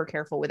super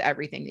careful with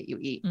everything that you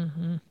eat.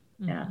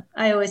 Yeah.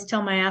 I always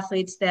tell my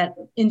athletes that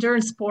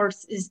endurance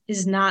sports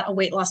is not a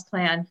weight loss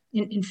plan.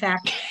 In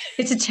fact,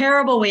 it's a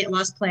terrible weight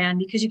loss plan,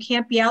 because you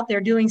can't be out there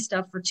doing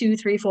stuff for 2,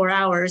 3, 4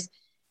 hours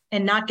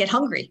and not get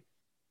hungry.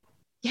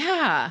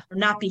 Yeah. Or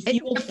not be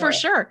fueled for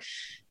sure.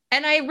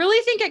 And I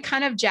really think it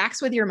kind of jacks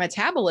with your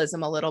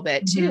metabolism a little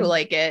bit too.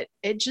 Like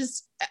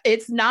it's a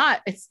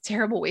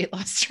terrible weight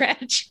loss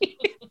strategy,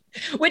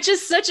 which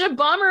is such a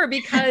bummer,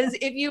 because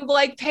if you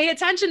like pay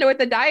attention to what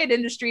the diet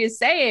industry is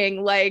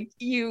saying, like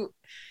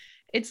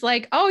it's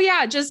like, oh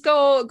yeah, just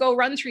go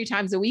run 3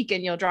 times a week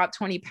and you'll drop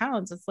 20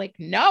 pounds. It's like,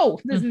 no,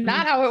 this is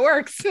not how it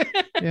works.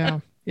 Yeah.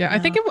 I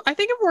think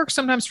it works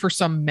sometimes for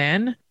some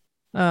men.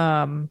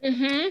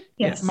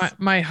 Yes.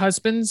 My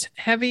husband's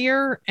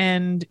heavier,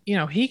 and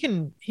he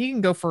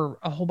can go for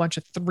a whole bunch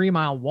of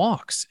 3-mile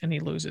walks and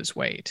he loses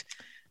weight.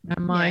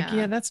 I'm like,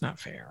 yeah, that's not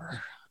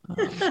fair.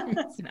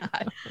 It's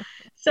not.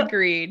 So,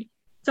 agreed.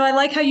 So I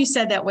like how you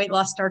said that weight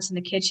loss starts in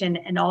the kitchen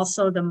and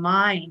also the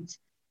mind.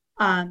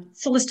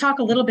 So let's talk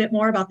a little bit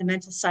more about the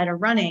mental side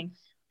of running.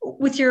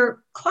 With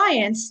your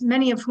clients,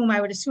 many of whom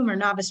I would assume are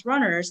novice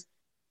runners,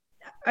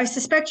 I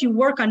suspect you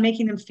work on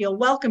making them feel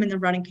welcome in the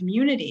running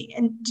community.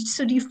 And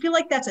so do you feel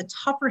like that's a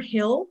tougher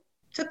hill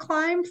to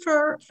climb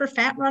for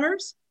fat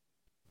runners?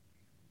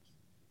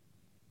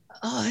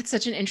 Oh, that's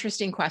such an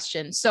interesting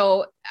question.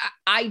 So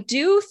I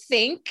do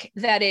think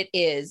that it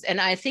is.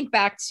 And I think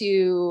back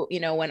to,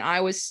 when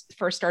I was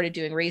first started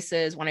doing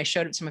races, when I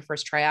showed up to my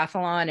first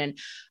triathlon, and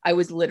I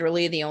was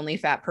literally the only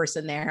fat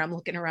person there. I'm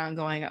looking around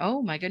going,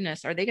 oh my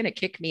goodness, are they going to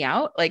kick me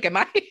out? Like,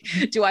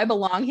 do I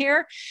belong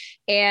here?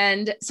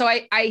 And so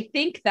I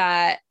think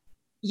that,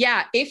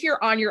 yeah, if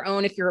you're on your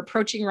own, if you're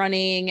approaching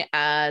running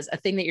as a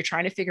thing that you're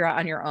trying to figure out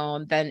on your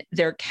own, then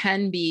there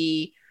can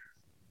be,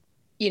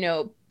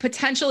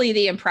 potentially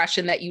the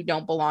impression that you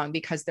don't belong,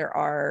 because there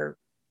are,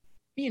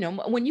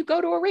 when you go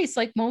to a race,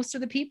 like most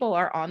of the people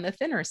are on the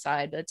thinner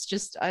side. It's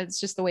just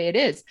the way it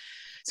is.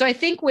 So I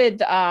think with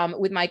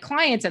my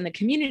clients and the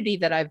community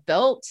that I've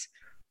built,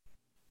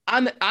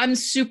 I'm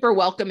super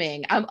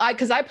welcoming.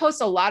 Cause I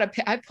post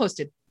I've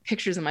posted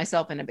pictures of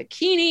myself in a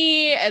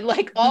bikini and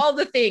like all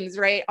the things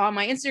right on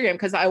my Instagram,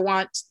 because I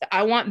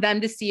want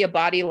them to see a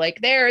body like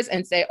theirs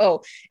and say,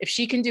 oh, if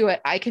she can do it,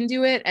 I can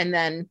do it. And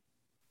then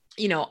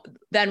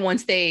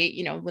once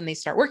they, when they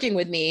start working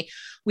with me,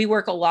 we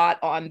work a lot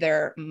on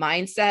their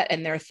mindset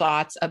and their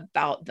thoughts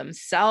about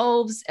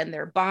themselves and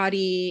their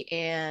body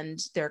and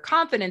their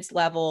confidence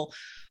level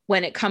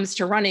when it comes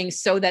to running,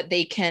 so that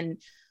they can,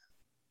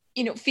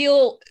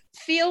 feel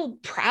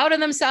proud of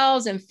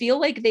themselves and feel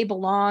like they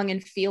belong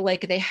and feel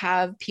like they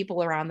have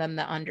people around them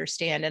that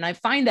understand. And I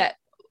find that,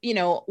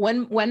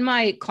 when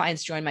my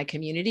clients join my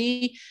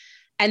community,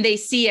 and they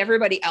see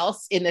everybody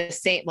else in the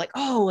same, like,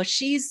 oh,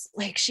 she's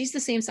the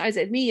same size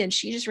as me, and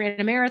she just ran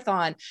a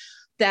marathon,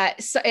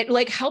 that it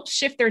like helps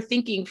shift their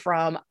thinking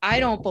from, I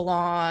don't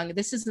belong,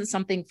 this isn't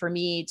something for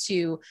me,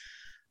 to,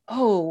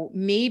 oh,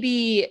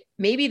 maybe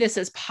this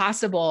is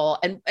possible.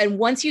 And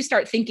once you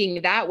start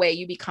thinking that way,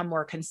 you become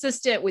more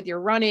consistent with your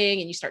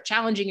running and you start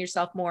challenging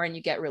yourself more, and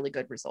you get really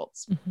good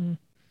results.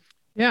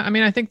 Yeah. I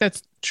mean, I think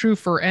that's true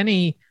for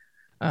any,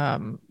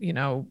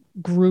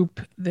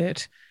 group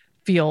that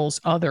feels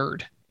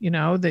othered,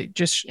 that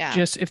just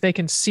if they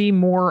can see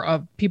more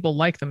of people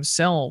like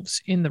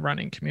themselves in the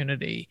running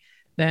community,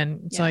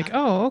 then it's like,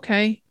 oh,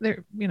 okay,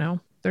 there,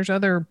 there's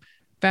other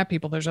fat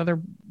people, there's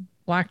other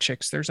Black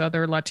chicks, there's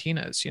other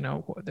Latinas,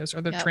 there's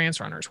other trans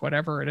runners,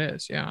 whatever it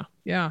is.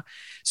 Yeah.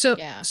 So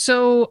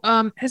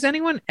has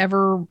anyone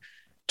ever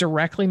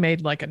directly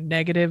made like a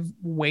negative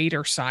weight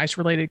or size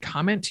related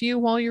comment to you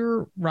while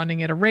you're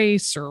running at a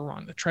race or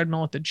on the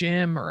treadmill at the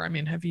gym? Or, I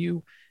mean, have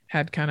you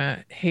had kind of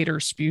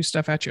haters spew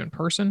stuff at you in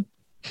person?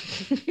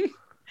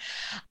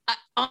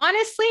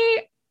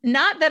 Honestly,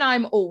 Not that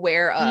I'm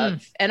aware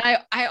of. And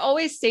I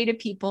always say to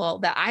people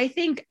that I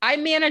think I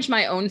manage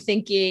my own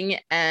thinking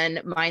and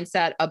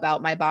mindset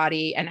about my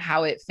body and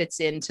how it fits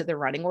into the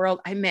running world.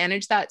 I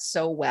manage that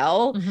so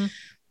well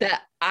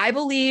that I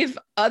believe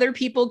other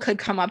people could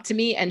come up to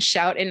me and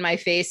shout in my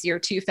face, "You're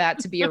too fat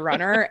to be a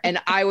runner." And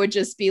I would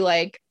just be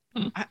like,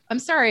 "I'm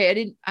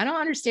sorry. I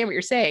don't understand what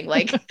you're saying."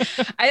 Like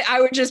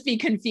I would just be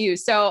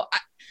confused. So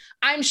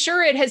I'm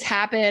sure it has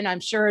happened.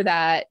 I'm sure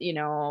that, you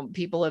know,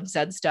 people have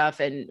said stuff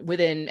and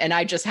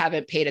I just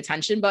haven't paid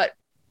attention, but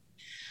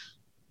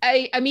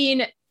I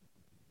mean,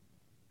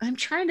 I'm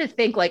trying to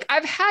think, like,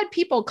 I've had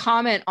people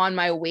comment on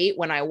my weight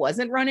when I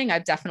wasn't running.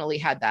 I've definitely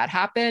had that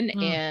happen.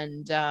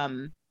 And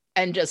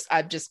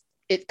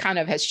it kind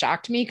of has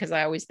shocked me because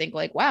I always think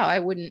like, wow, I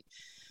wouldn't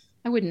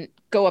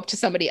go up to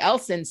somebody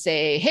else and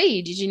say,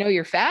 "Hey, did you know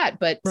you're fat?"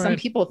 But some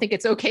people think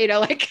it's okay to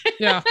like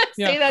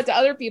say that to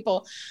other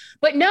people.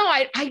 But no,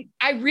 I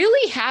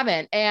really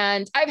haven't.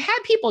 And I've had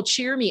people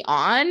cheer me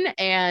on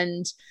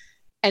and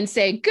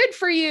say, "Good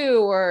for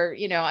you." Or,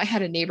 you know, I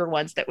had a neighbor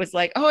once that was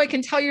like, "Oh, I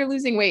can tell you're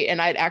losing weight."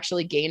 And I'd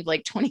actually gained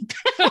like 20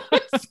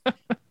 pounds.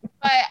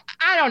 But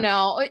I don't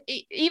know.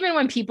 Even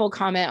when people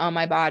comment on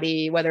my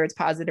body, whether it's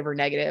positive or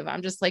negative,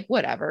 I'm just like,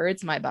 whatever,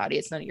 it's my body.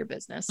 It's none of your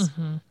business.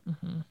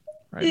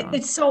 Right,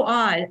 it's so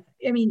odd.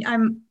 I mean,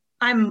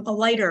 I'm a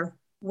lighter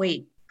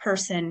weight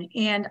person,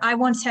 and I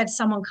once had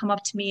someone come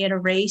up to me at a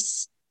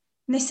race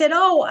and they said,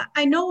 "Oh,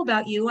 I know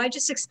about you. I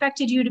just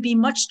expected you to be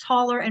much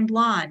taller and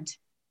blonde."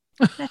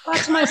 And I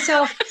thought to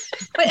myself,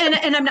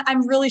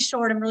 I'm really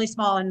short, I'm really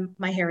small, and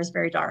my hair is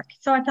very dark.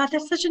 So I thought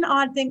that's such an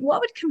odd thing. What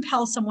would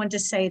compel someone to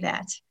say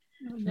that?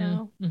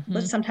 No.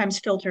 But sometimes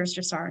filters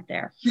just aren't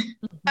there.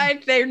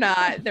 They're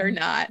not.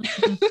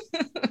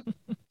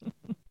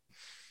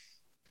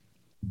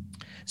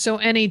 So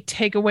any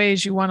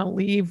takeaways you want to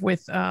leave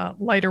with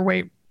lighter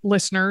weight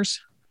listeners?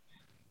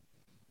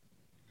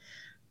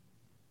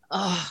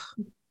 Oh,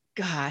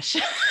 gosh.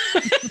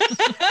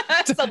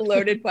 That's a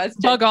loaded question.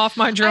 Bug off,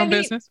 mind your own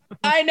business.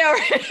 I know.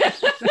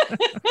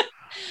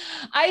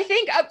 I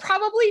think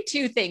probably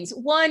two things.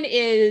 One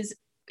is,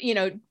 you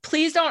know,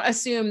 please don't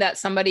assume that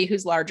somebody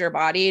who's larger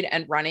bodied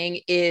and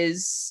running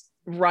is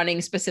running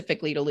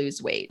specifically to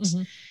lose weight.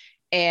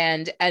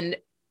 And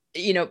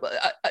you know,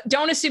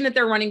 don't assume that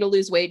they're running to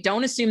lose weight.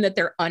 Don't assume that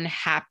they're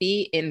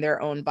unhappy in their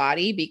own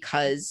body,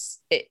 because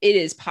it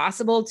is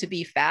possible to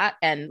be fat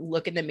and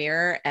look in the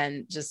mirror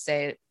and just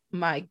say,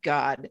 "My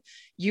God,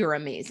 you're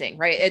amazing,"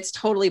 right? It's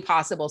totally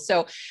possible.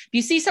 So if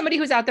you see somebody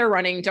who's out there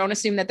running, don't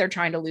assume that they're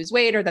trying to lose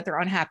weight or that they're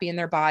unhappy in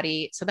their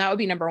body. So that would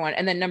be number one.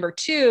 And then number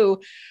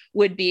two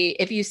would be,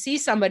 if you see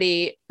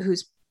somebody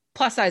who's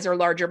plus size or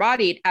larger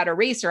bodied at a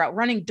race or out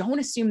running, don't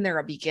assume they're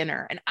a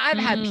beginner. And I've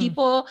had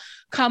people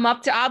come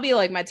up to, I'll be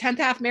like my 10th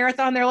half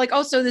marathon. They're like,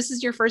 "Oh, so this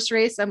is your first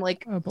race?" I'm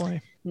like, "Oh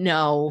boy,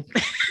 no."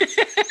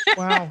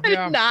 Wow.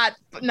 Yeah.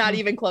 Not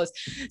even close.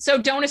 So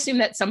don't assume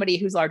that somebody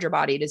who's larger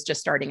bodied is just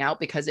starting out,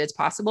 because it's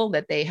possible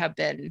that they have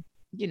been,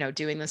 you know,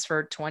 doing this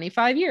for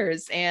 25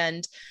 years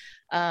and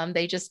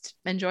they just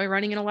enjoy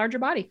running in a larger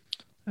body.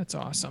 That's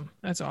awesome.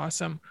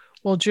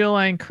 Well, Jill,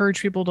 I encourage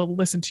people to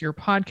listen to your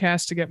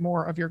podcast to get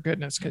more of your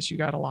goodness, because you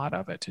got a lot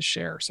of it to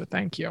share. So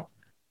thank you.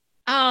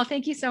 Oh,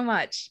 thank you so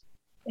much.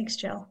 Thanks,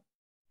 Jill.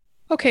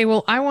 Okay.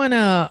 Well, I want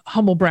to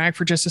humble brag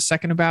for just a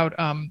second about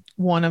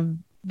one of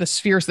the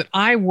spheres that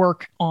I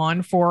work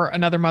on for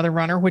Another Mother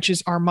Runner, which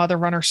is our Mother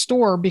Runner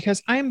store,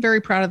 because I am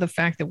very proud of the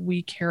fact that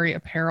we carry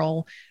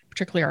apparel,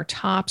 particularly our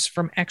tops,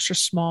 from extra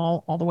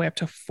small all the way up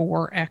to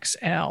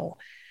 4XL.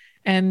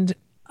 And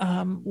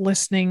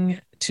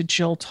listening to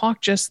Jill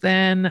talk just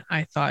then,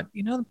 I thought,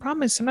 you know, the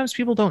problem is sometimes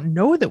people don't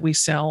know that we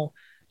sell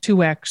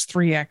 2X,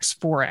 3X,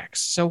 4X.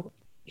 So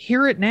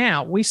hear it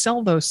now. We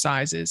sell those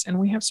sizes, and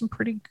we have some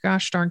pretty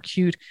gosh darn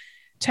cute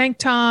tank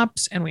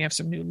tops, and we have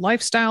some new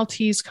lifestyle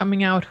tees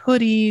coming out,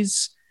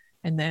 hoodies.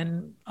 And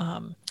then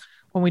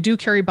when we do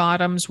carry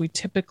bottoms, we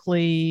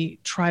typically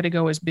try to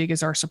go as big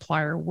as our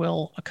supplier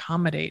will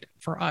accommodate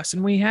for us.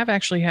 And we have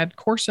actually had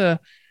Corsa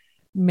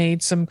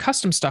made some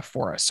custom stuff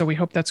for us. So we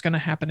hope that's going to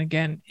happen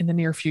again in the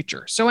near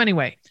future. So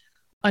anyway,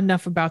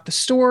 enough about the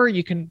store.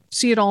 You can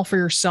see it all for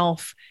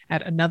yourself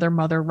at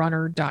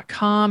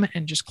anothermotherrunner.com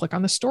and just click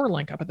on the store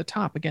link up at the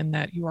top. Again,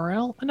 that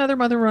URL,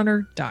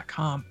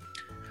 anothermotherrunner.com.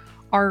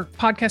 Our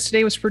podcast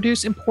today was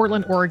produced in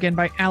Portland, Oregon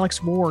by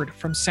Alex Ward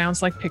from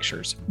Sounds Like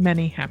Pictures.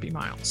 Many happy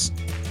miles.